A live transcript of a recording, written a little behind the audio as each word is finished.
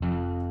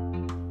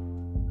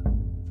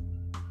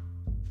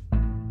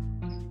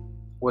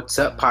What's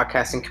up,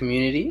 podcasting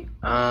community?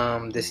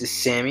 This is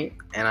Sammy,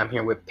 and I'm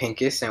here with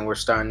Pinkus, and we're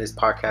starting this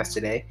podcast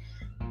today,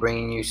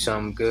 bringing you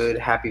some good,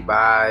 happy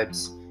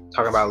vibes,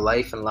 talking about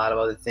life and a lot of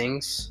other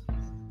things.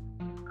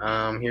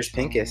 Here's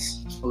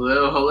Pinkus.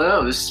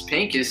 Hello. This is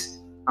Pinkus.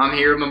 I'm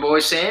here with my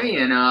boy Sammy,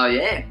 and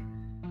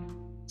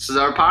this is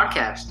our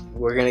podcast.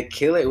 We're gonna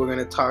kill it. We're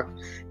gonna talk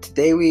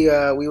today. We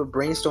were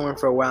brainstorming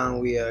for a while, and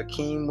we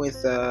came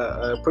with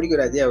a pretty good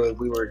idea what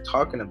we were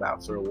talking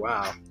about for a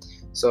while.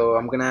 So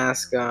I'm gonna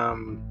ask.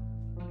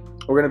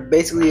 We're gonna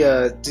basically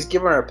just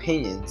give our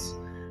opinions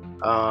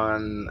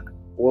on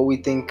what we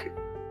think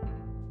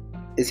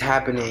is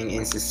happening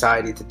in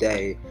society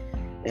today,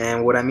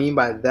 and what I mean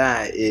by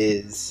that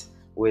is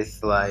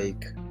with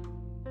like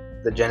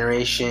the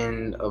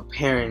generation of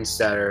parents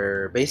that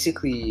are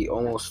basically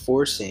almost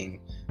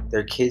forcing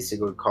their kids to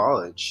go to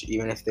college,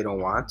 even if they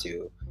don't want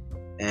to,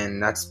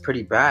 and that's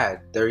pretty bad.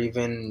 They're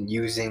even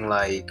using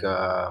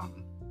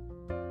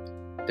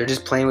they're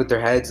just playing with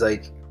their heads,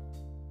 like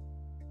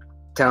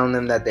telling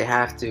them that they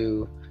have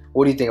to.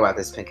 What do you think about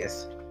this,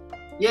 Pinkus?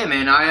 Yeah,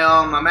 man. I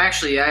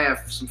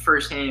have some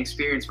firsthand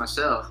experience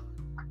myself.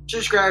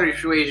 Just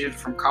graduated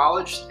from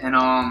college, and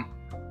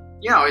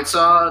it's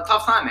a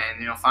tough time,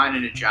 man.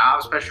 Finding a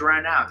job, especially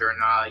right now during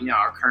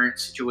our current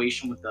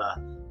situation with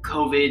the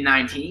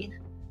COVID-19.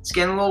 It's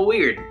getting a little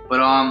weird,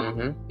 but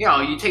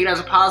you take it as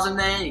a positive,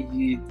 man.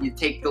 You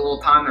take the little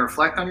time to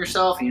reflect on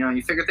yourself.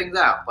 You figure things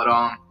out. But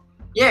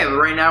but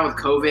right now with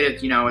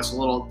COVID, it's a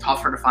little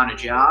tougher to find a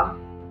job,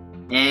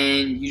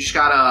 and you just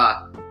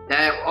gotta.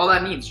 All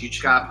that means you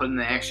just gotta put in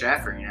the extra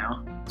effort.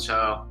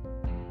 So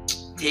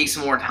take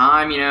some more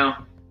time.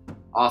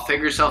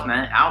 Figure yourself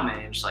out,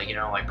 man. Just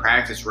like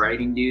practice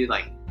writing, dude.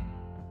 Like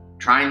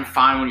try and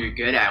find what you're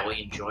good at, what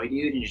you enjoy,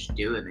 dude, and just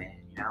do it, man.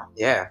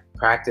 Yeah,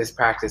 practice.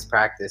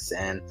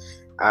 And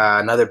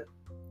another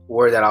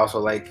word that I also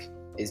like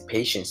is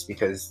patience,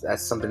 because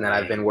that's something that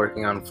I've been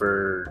working on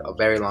for a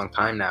very long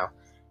time now.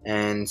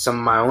 And some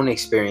of my own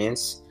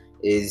experience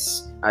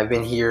is I've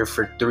been here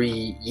for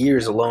 3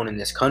 years alone in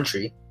this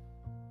country,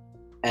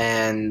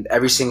 and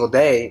every single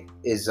day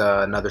is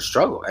another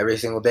struggle. Every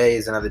single day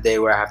is another day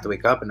where I have to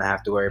wake up and I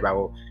have to worry about,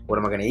 well, what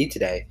am I going to eat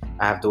today?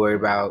 I have to worry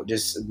about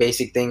just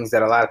basic things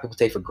that a lot of people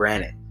take for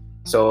granted.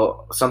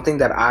 So something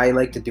that I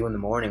like to do in the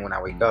morning when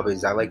I wake up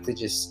is I like to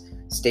just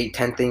state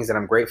 10 things that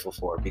I'm grateful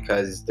for,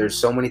 because there's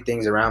so many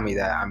things around me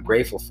that I'm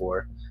grateful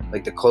for,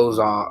 like the clothes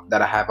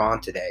that I have on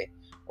today,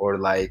 or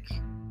like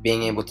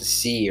being able to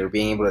see or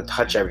being able to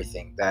touch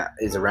everything that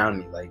is around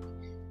me. Like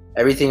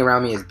everything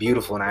around me is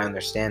beautiful, and I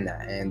understand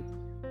that. And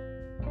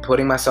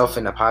putting myself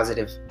in a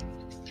positive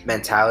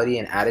mentality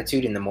and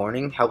attitude in the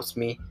morning helps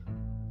me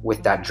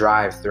with that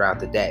drive throughout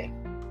the day.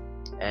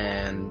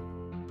 And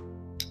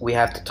we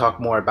have to talk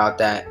more about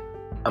that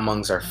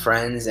amongst our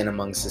friends and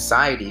amongst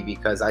society,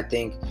 because I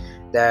think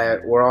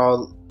that we're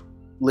all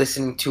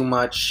listening too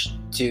much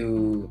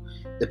to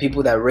the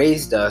people that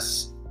raised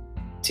us,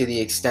 to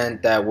the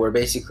extent that we're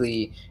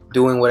basically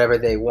doing whatever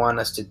they want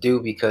us to do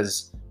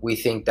because we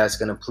think that's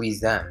going to please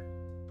them.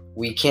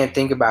 We can't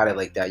think about it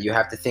like that. You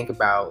have to think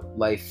about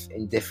life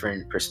in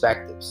different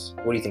perspectives.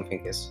 What do you think,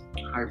 Pinkus?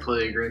 I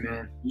completely agree,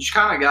 man. You just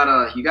kind of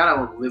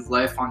gotta live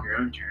life on your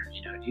own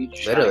terms, dude. You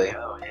just literally.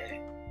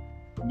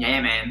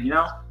 Yeah, man.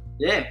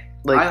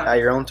 Like at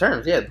your own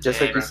terms, just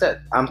like you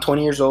said. I'm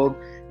 20 years old.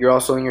 You're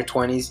also in your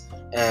 20s,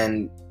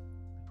 and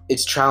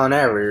it's trial and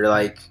error.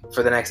 Like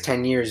for the next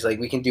 10 years, like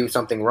we can do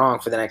something wrong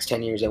for the next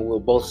 10 years, and we'll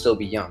both still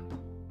be young.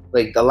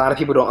 Like a lot of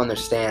people don't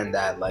understand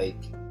that. Like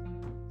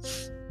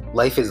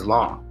life is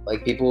long.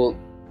 Like people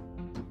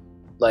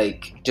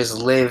like just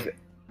live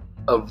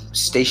a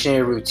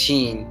stationary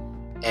routine,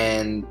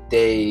 and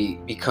they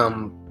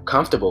become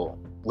comfortable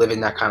living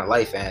that kind of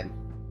life. And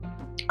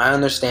I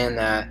understand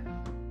that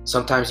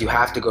sometimes you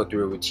have to go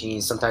through a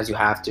routine. Sometimes you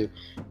have to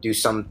do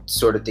some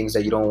sort of things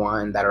that you don't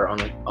want and that are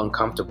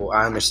uncomfortable.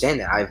 I understand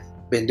that. I've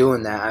been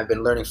doing that. I've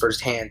been learning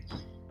firsthand,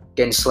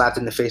 getting slapped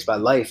in the face by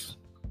life.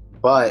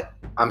 But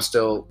I'm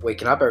still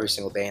waking up every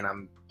single day, and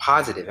I'm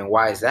positive. And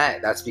why is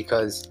that? That's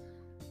because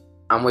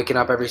I'm waking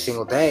up every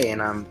single day,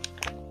 and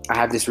I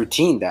have this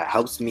routine that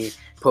helps me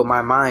put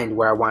my mind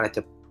where I want it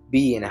to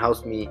be, and it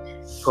helps me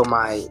put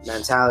my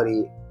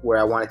mentality where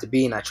I want it to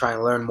be, and I try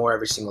and learn more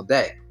every single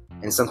day.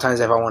 And sometimes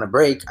if I want a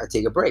break, I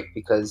take a break,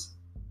 because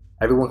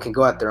everyone can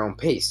go at their own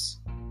pace.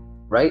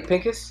 Right,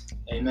 Pinkus?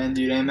 Amen,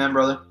 dude. Amen,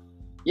 brother.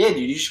 Yeah,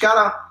 dude. You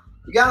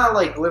gotta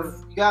like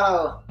live. You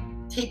gotta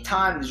take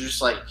time to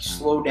just like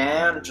slow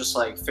down and just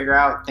like figure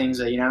out things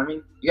that, you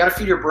gotta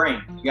feed your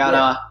brain. You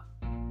gotta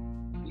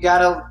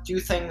do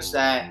things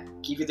that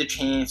give you the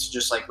chance to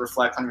just like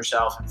reflect on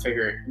yourself and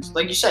figure,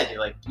 like you said, dude,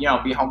 like,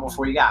 be humble for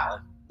what you got.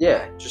 Like,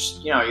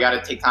 just, you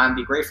gotta take time to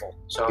be grateful.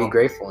 So be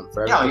grateful and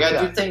for everything. You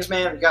gotta do things,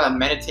 man. You gotta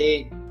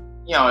meditate,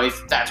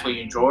 if that's what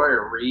you enjoy,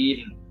 or read.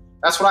 And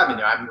that's what I've been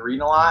doing. I've been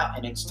reading a lot,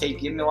 and it's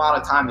giving me a lot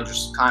of time to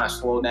just kind of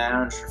slow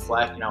down, just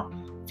reflect,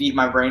 feed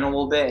my brain a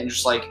little bit, and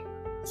just like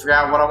figure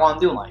out what I want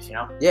to do in life,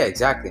 Yeah,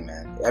 exactly,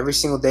 man. Every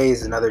single day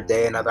is another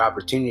day, another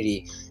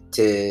opportunity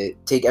to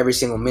take every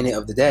single minute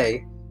of the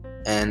day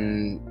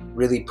and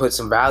really put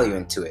some value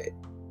into it.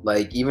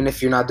 Like, even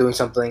if you're not doing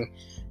something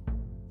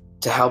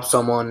to help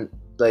someone,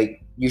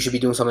 like, you should be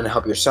doing something to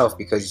help yourself,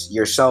 because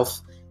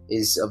yourself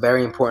is a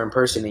very important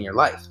person in your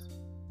life.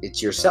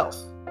 It's yourself.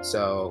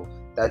 So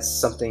that's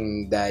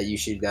something that you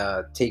should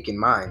take in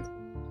mind.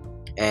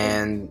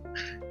 And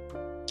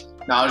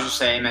no, I was just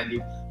saying, man,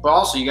 dude. But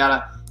also, you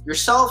gotta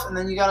yourself, and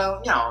then you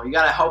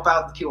gotta help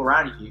out the people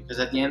around you, because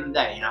at the end of the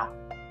day,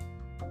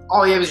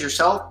 all you have is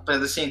yourself. But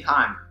at the same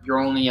time, you're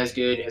only as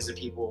good as the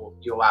people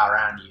you allow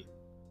around you.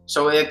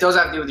 So it does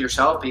have to do with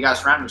yourself, but you gotta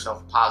surround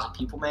yourself with positive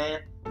people,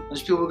 man.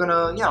 Those people are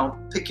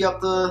gonna, pick you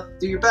up to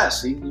do your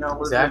best. So,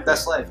 live the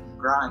best life,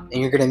 grind.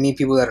 And you're gonna meet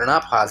people that are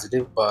not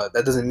positive, but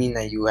that doesn't mean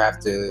that you have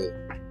to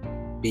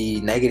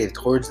be negative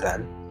towards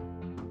them.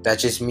 That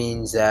just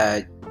means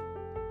that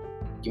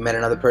you met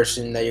another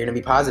person that you're gonna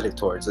be positive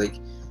towards. Like,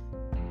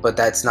 but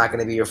that's not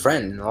gonna be your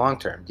friend in the long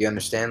term. Do you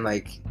understand?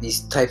 Like,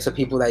 these types of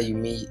people that you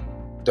meet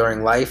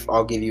during life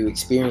all give you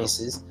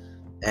experiences,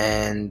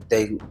 and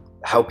they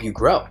help you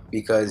grow.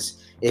 Because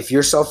if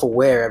you're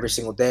self-aware every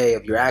single day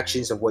of your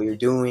actions, of what you're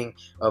doing,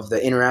 of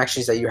the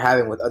interactions that you're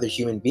having with other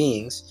human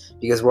beings,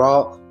 because we're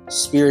all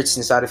spirits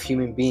inside of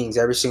human beings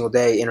every single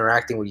day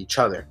interacting with each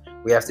other.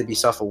 We have to be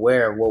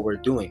self-aware of what we're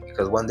doing,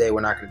 because one day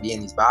we're not going to be in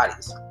these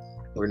bodies.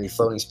 We're going to be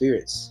floating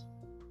spirits.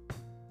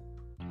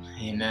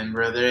 Amen,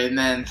 brother.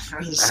 Amen.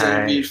 You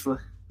said it beautifully.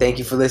 Thank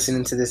you for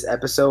listening to this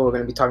episode. We're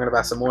going to be talking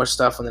about some more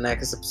stuff on the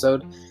next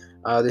episode.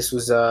 This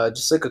was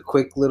just like a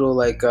quick little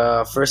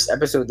first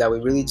episode that we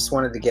really just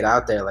wanted to get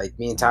out there. Like,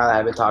 me and Tyler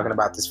have been talking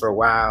about this for a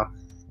while,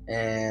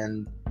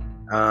 and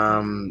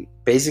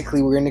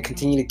basically we're going to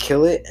continue to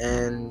kill it.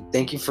 And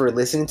thank you for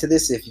listening to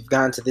this. If you've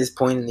gotten to this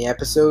point in the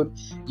episode,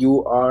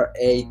 you are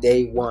a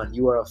day one.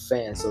 You are a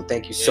fan. So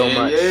thank you so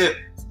much. Yeah.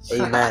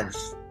 Amen.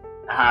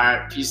 All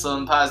right. Peace, love,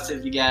 and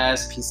positivity,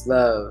 guys. Peace,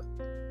 love.